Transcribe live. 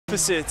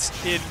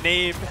opposites in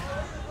name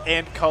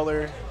and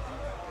color.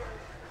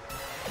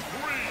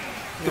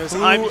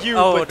 I'm you,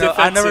 but defensive.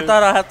 I never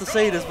thought I'd have to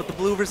say this, but the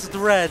blue versus the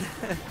red.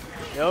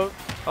 Yep.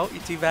 Oh, you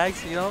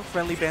teabags, you know,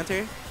 friendly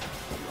banter.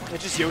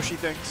 It's just Yoshi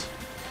things.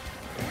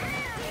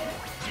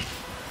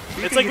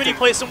 It's like when you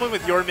play someone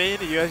with your main,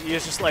 you guys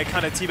just like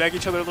kind of teabag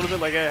each other a little bit,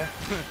 like, eh,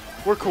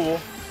 we're cool.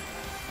 Who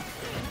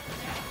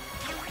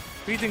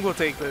do you think will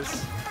take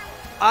this?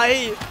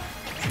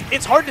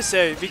 It's hard to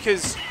say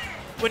because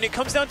when it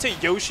comes down to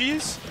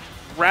Yoshis,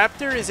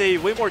 Raptor is a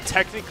way more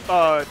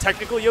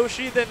technical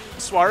Yoshi than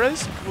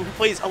Suarez, who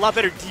plays a lot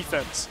better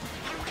defense.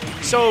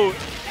 So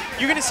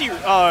you're going to see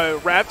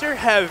Raptor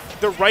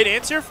have the right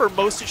answer for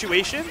most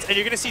situations, and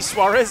you're going to see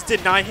Suarez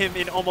deny him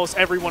in almost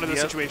every one of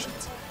those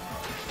situations.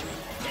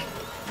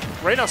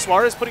 Right now,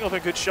 Suarez putting up a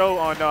good show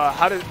on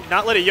how to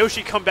not let a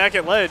Yoshi come back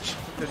at ledge.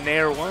 The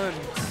Nair ones.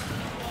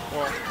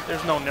 Well,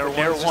 there's no Nair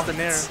ones, just the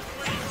Nair.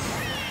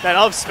 That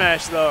up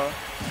smash, though.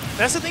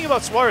 That's the thing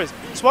about Suarez.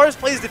 Suarez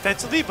plays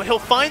defensively, but he'll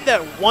find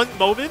that one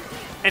moment,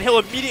 and he'll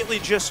immediately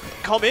just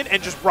come in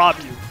and just rob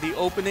you. The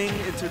opening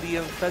into the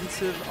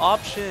offensive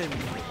option.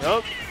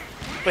 Yep.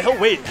 But he'll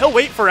wait. He'll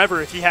wait forever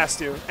if he has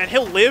to. And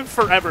he'll live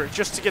forever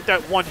just to get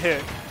that one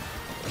hit.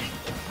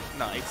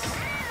 Nice.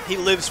 He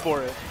lives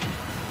for it.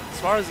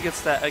 Suarez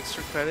gets that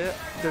extra credit.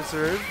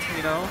 Deserved,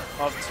 you know.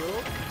 Up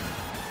tilt.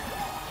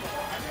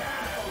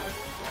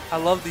 I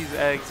love these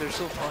eggs. They're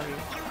so funny.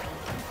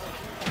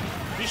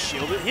 He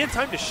shielded. He had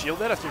time to shield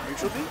that after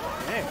neutral beat?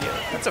 Man,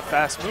 yeah, that's a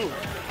fast move.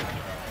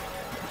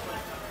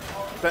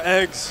 The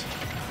eggs.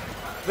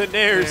 The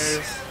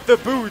nairs. The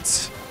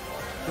boots.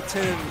 The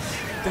Tims.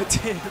 The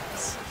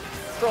Tims.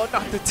 Bro,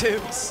 not the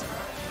Tims.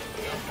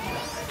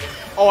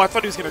 Oh, I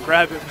thought he was going to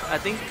grab him. I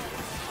think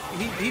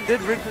he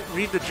did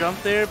read the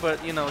jump there,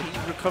 but, you know, he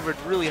recovered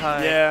really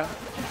high. Yeah.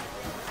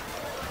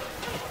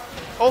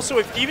 Also,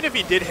 even if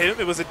he did hit him,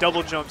 it was a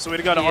double jump, so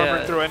he'd got an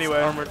armored through anyway.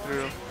 Armored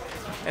through.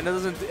 And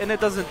it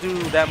doesn't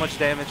do that much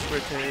damage for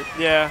it to hit.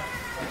 Yeah.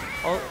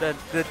 Oh,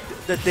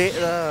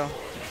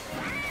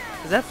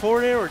 is that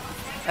forward air or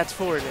that's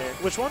forward air?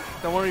 Which one?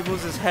 The one where he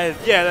moves his head.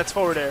 Yeah, that's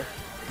forward air.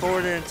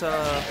 Forward air into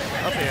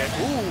up air.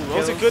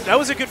 Ooh, that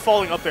was a good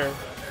falling up air.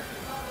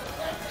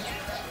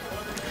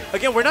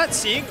 Again, we're not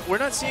seeing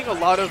a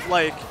lot of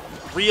like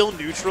real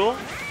neutral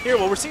here.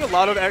 What we're seeing a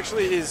lot of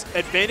actually is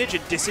advantage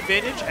and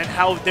disadvantage and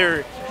how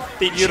they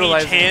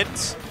change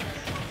hands.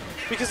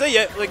 Because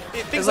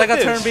it's like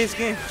a turn-based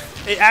game.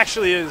 It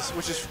actually is,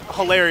 which is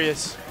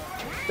hilarious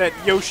that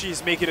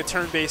Yoshi's make it a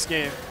turn-based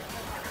game.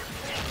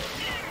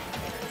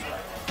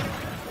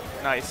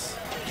 Nice.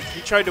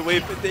 He tried to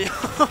wave, but they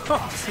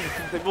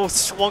both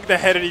swung the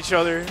head at each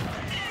other.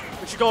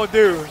 What you gonna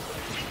do?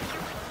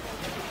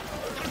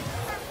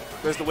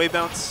 There's the wave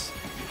bounce.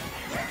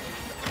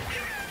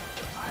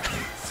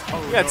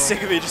 Oh, he got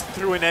sick of it, just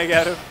threw an egg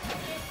at him.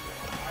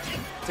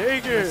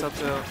 Take it. Up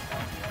to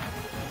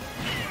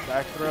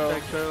back throw.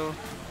 Back throw.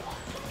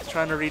 He's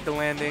trying to read the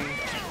landing.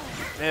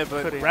 Yeah,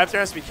 but Raptor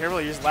has to be careful.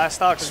 He's last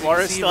stock.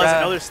 Suarez still has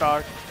another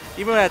stock.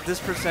 Even at this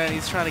percent,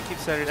 he's trying to keep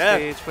center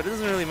stage, but it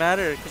doesn't really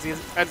matter because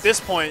he's at this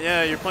point.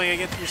 Yeah, you're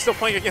still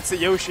playing against the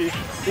Yoshi. Ooh,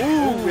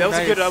 that was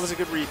nice. That was a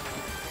good read.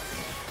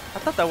 I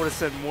thought that would have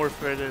said more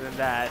further than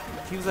that.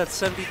 He was at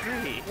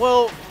 73.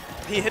 Well,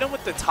 he hit him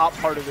with the top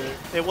part of it.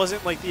 It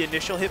wasn't like the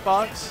initial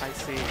hitbox. I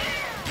see.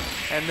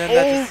 And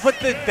then but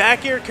the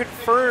back air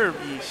confirmed.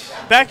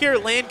 Yeesh. Back air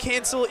land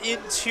cancel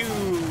into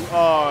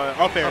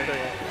up air.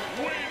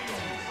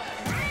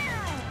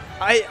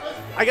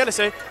 I gotta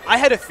say, I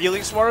had a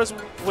feeling Suarez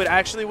would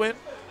actually win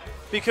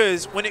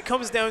because when it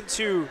comes down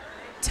to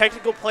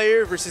technical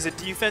player versus a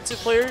defensive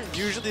player,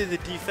 usually the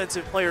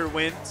defensive player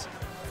wins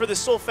for the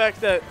sole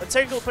fact that a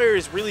technical player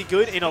is really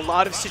good in a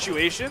lot of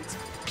situations.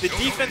 The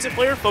defensive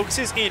player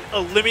focuses in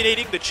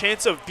eliminating the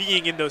chance of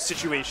being in those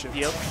situations.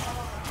 Yep.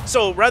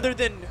 So rather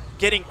than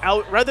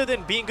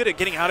being good at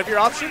getting out of your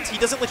options, he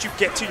doesn't let you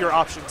get to your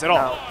options at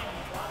all.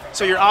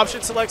 So your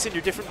option selects and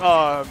your different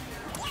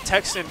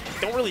techs and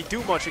don't really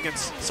do much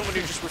against someone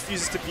who just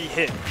refuses to be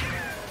hit.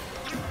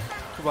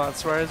 Come on,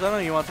 Suarez. I know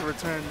you want to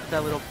return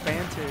that little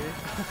banter.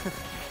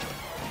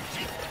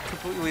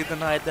 Completely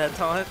denied that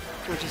taunt,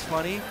 which is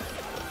funny.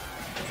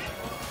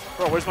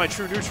 Bro, where's my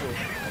true neutral?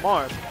 Come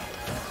on.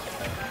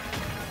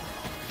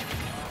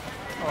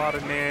 A lot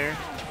of nair.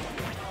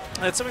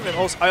 That's something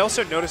that I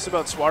also noticed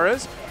about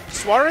Suarez.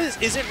 Suarez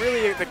isn't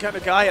really the kind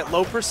of guy at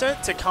low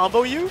percent to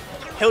combo you.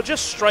 He'll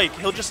just strike.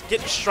 He'll just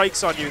get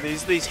strikes on you.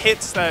 These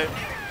hits that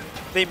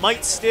they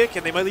might stick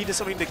and they might lead to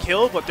something to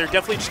kill, but they're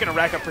definitely just going to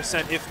rack up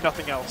percent if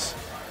nothing else.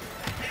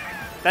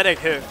 That egg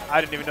hit.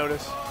 I didn't even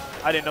notice.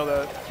 I didn't know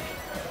that.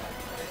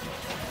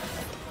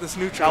 This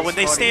neutral when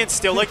they stand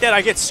still like that,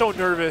 I get so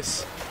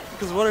nervous.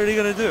 Because what are they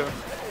going to do?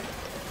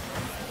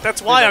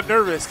 That's why I'm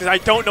nervous, because I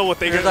don't know what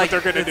they're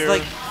going to do.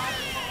 Like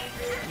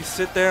you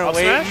sit there and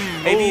wait.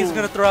 Maybe he's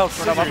going to throw out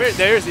scissors.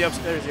 There's the up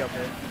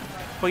there.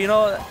 But, you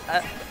know,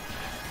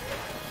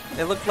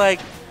 it looked like,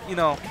 you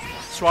know,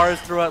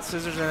 Suarez threw out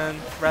scissors and then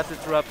Raptor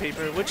threw out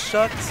paper, which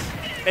sucks.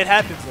 It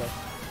happens, though.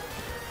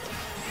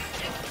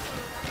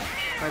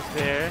 Nice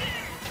there.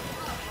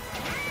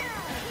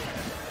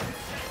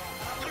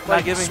 Like,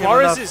 Not giving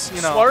Suarez him is enough,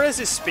 you know. Suarez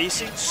is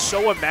spacing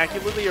so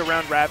immaculately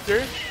around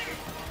Raptor.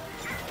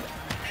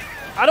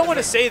 I don't want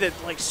to say that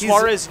like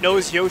Suarez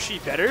knows Yoshi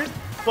better,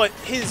 but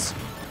his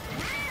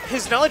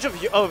knowledge of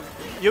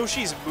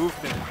Yoshi's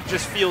movement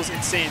just feels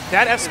insane.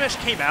 That F smash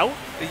came out.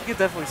 You could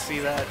definitely see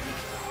that.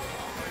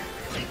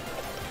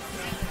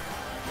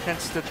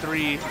 Hence the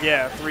 3.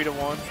 Yeah,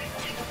 3-1.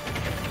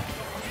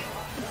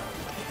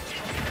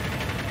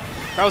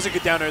 That was a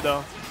good downer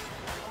though.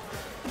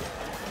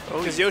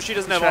 Because Yoshi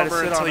doesn't have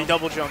armor until he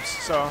double jumps,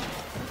 so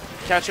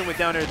catch him with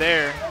downer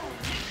there.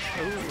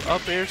 Ooh,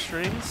 up air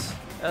strings.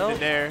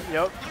 In air,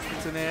 yep.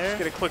 It's in air.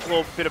 Get a quick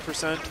little bit of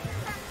percent.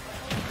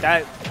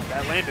 That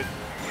landed.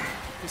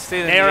 He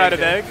stayed in Air the out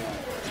of egg.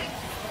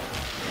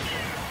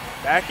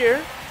 Back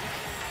air.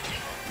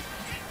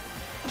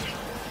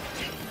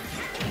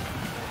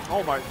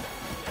 Oh my.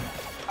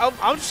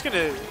 I'm just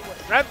gonna.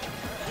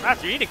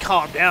 Raptor, you need to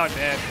calm down,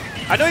 man.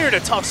 I know you're in a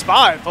tough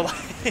spot, but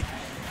like,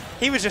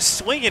 he was just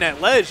swinging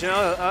at ledge. You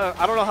know,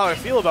 I don't know how I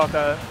feel about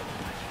that.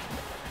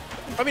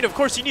 I mean, of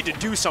course, you need to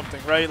do something,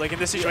 right? Like in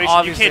this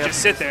situation, you can't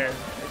just sit there.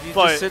 If you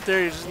but just sit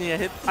there, you just need a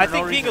hit. I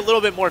think being a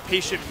little bit more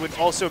patient would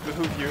also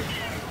behoove you.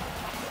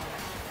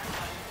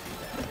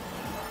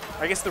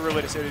 I guess the real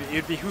way to say it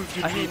would behoove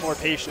you to be more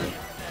patient.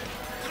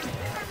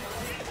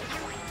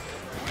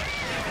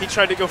 He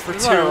tried to go for 2.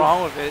 There's nothing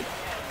wrong with it,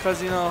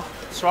 because you know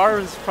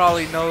Suarez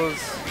probably knows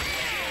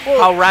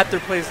how Raptor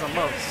plays the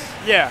most.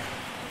 Yeah.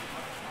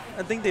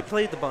 I think they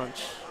played the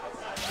bunch.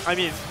 I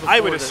mean, I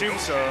would assume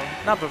so.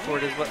 Not before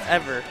this, but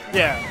ever.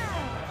 Yeah.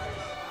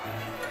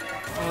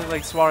 Only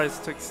like Suarez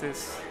took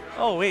this.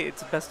 Oh wait,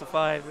 it's a best of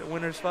 5.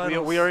 Winners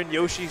finals. We are in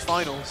Yoshi's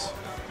finals.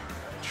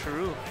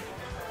 True.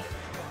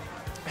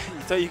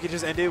 You thought you could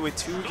just end it with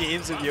 2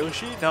 games of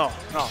Yoshi? No.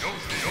 Not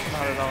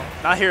at all.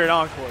 Not here at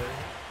Encore.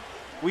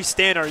 We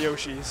stand our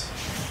Yoshis.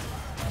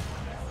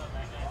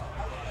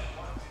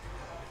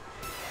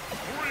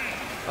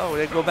 Oh,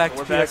 they go back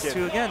to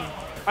PS2 again.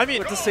 I mean,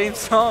 with the same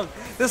song.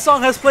 This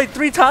song has played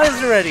 3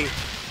 times already.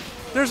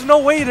 There's no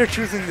way they're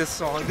choosing this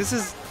song. This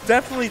is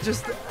definitely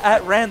just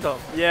at random.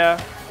 Yeah.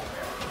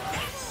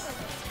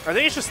 I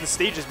think it's just the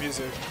stage's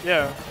music.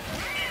 Yeah.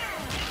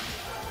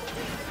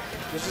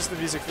 It's just the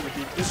music for the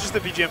beat. It's just the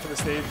BGM for the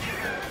stage.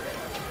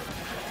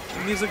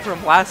 The music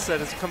from last set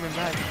is coming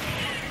back.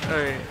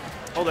 Alright.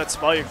 Oh, that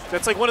spike.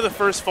 That's like one of the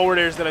first forward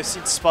airs that I've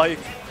seen spike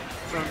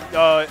from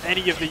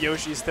any of the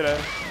Yoshis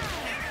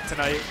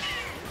tonight.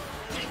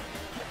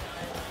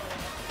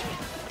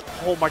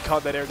 Oh my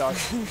god, that air dodge.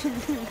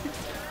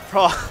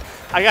 Bro,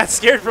 I got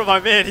scared for my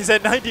man. He's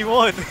at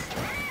 91. Ooh,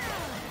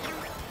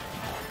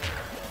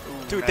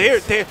 dude,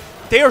 nice.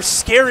 they are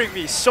scaring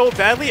me so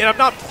badly, and I'm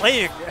not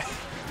playing.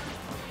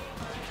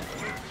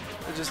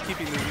 They're just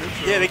keeping them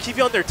neutral. Yeah, they keep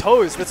you on their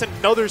toes. That's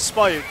another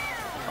spike.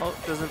 Oh,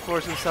 doesn't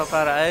force himself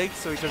out of egg,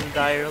 so he doesn't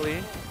die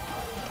early.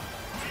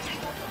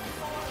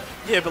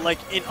 Yeah, but like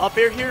in up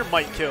air here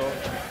might kill.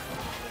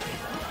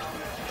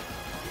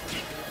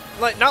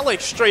 Like not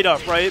like straight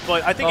up, right?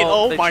 But I think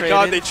oh my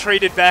god, they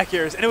traded back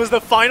airs, and it was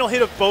the final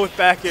hit of both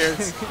back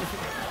airs.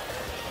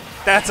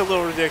 That's a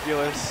little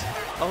ridiculous.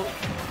 Oh,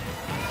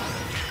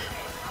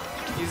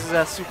 uses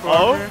that super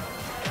armor.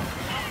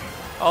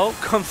 Oh,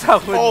 comes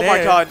out with oh Nair.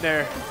 My god,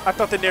 Nair. I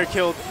thought the Nair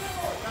killed.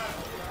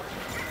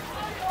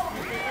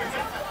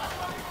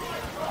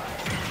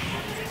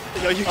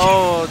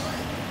 Oh,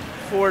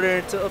 forward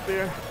air to up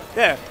air.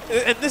 Yeah,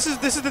 and this is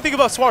the thing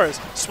about Suarez.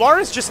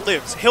 Suarez just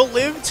lives. He'll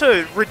live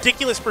to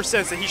ridiculous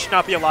percents that he should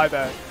not be alive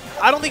at.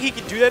 I don't think he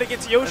can do that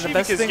against Yoshi, and the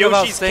best because thing Yoshi's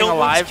about staying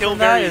alive kill from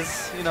that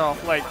is, you know,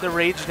 like the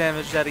rage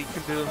damage that he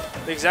can do.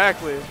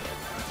 Exactly.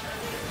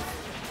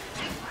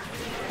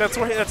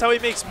 That's how he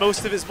makes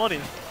most of his money.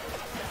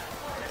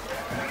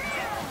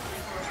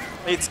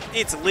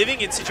 It's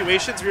living in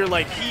situations where you're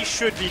like, he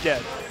should be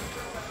dead.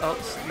 Oh,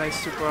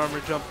 nice super armor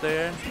jump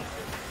there.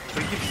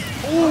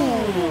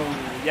 Ooh,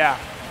 yeah.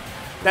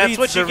 That's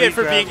what you get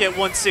for being at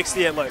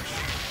 160 at ledge.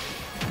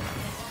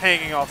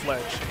 Hanging off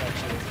ledge,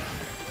 actually.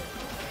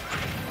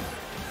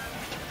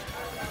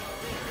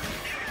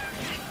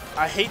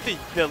 I hate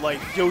the like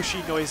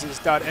Yoshi noises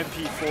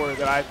 .mp4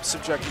 that I'm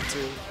subjected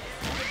to.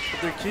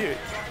 But they're cute.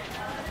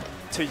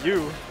 To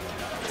you.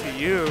 To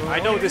you.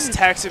 I know this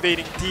tax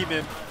evading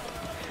demon.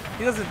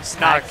 He doesn't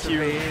not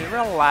cute.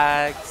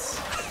 Relax.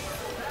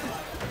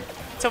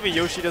 Tell me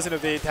Yoshi doesn't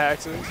evade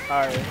taxes.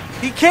 Alright.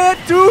 He can't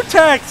do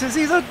taxes.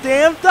 He's a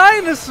damn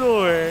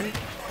dinosaur.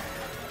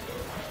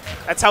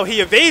 That's how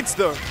he evades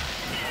them.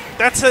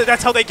 That's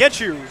how they get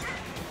you.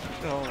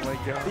 Oh my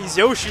god. These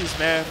Yoshis,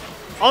 man.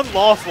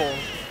 Unlawful.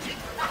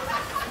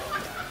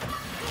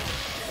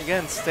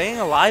 Again, staying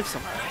alive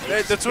somehow.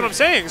 That's what I'm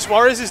saying.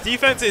 Suarez's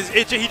defense is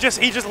he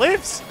just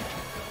lives.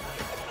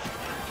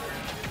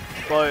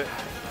 But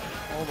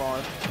hold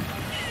on.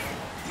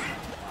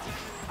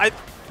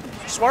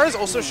 Suarez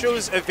also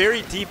shows a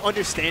very deep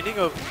understanding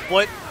of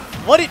what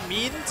it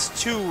means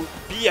to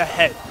be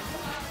ahead.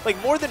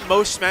 like more than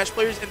most Smash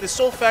players, in the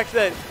sole fact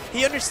that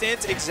he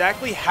understands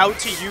exactly how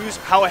to use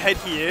how ahead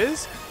he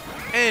is,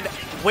 and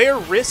where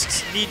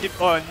risks need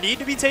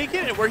to be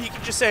taken, and where he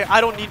can just say,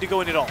 I don't need to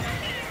go in at all.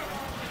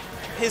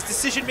 His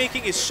decision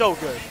making is so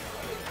good.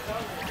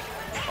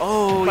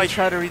 Oh, Like- he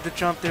tried to read the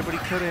jump there, but he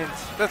couldn't.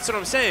 That's what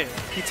I'm saying.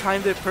 He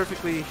timed it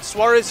perfectly.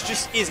 Suarez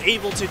just is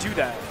able to do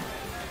that.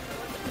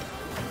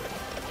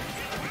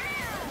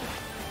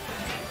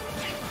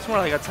 It's more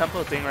like a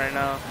tempo thing right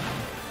now.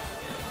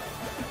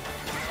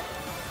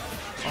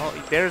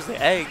 Oh, there's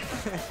the egg.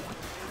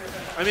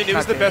 I mean, it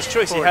was the best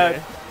choice he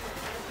had.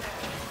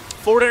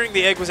 Forward airing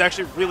the egg was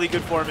actually really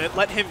good for him. It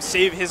let him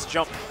save his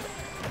jump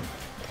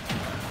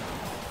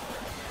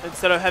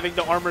instead of having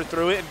to armor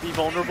through it and be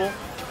vulnerable.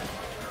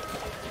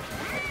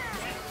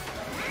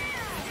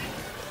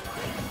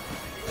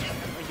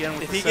 Again,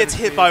 with If the he gets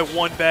center hit by stage.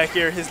 one back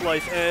air, his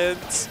life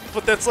ends.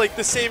 But that's like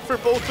the same for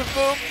both of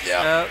them.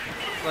 Yep,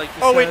 like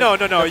you Oh wait, said, no.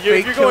 the If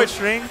fake you're kill going,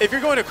 string. if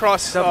you're going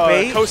across The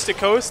bait? coast to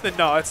coast, then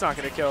no, it's not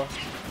gonna kill.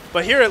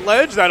 But here at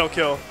ledge, that'll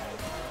kill.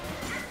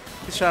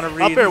 He's trying to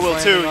read Up air his will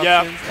too, landing yeah.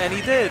 options, and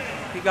he did.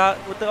 He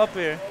got with the up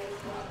air.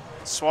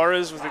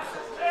 Suarez with a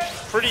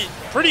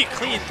pretty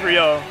clean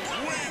 3-0.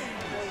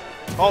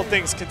 All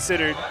things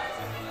considered.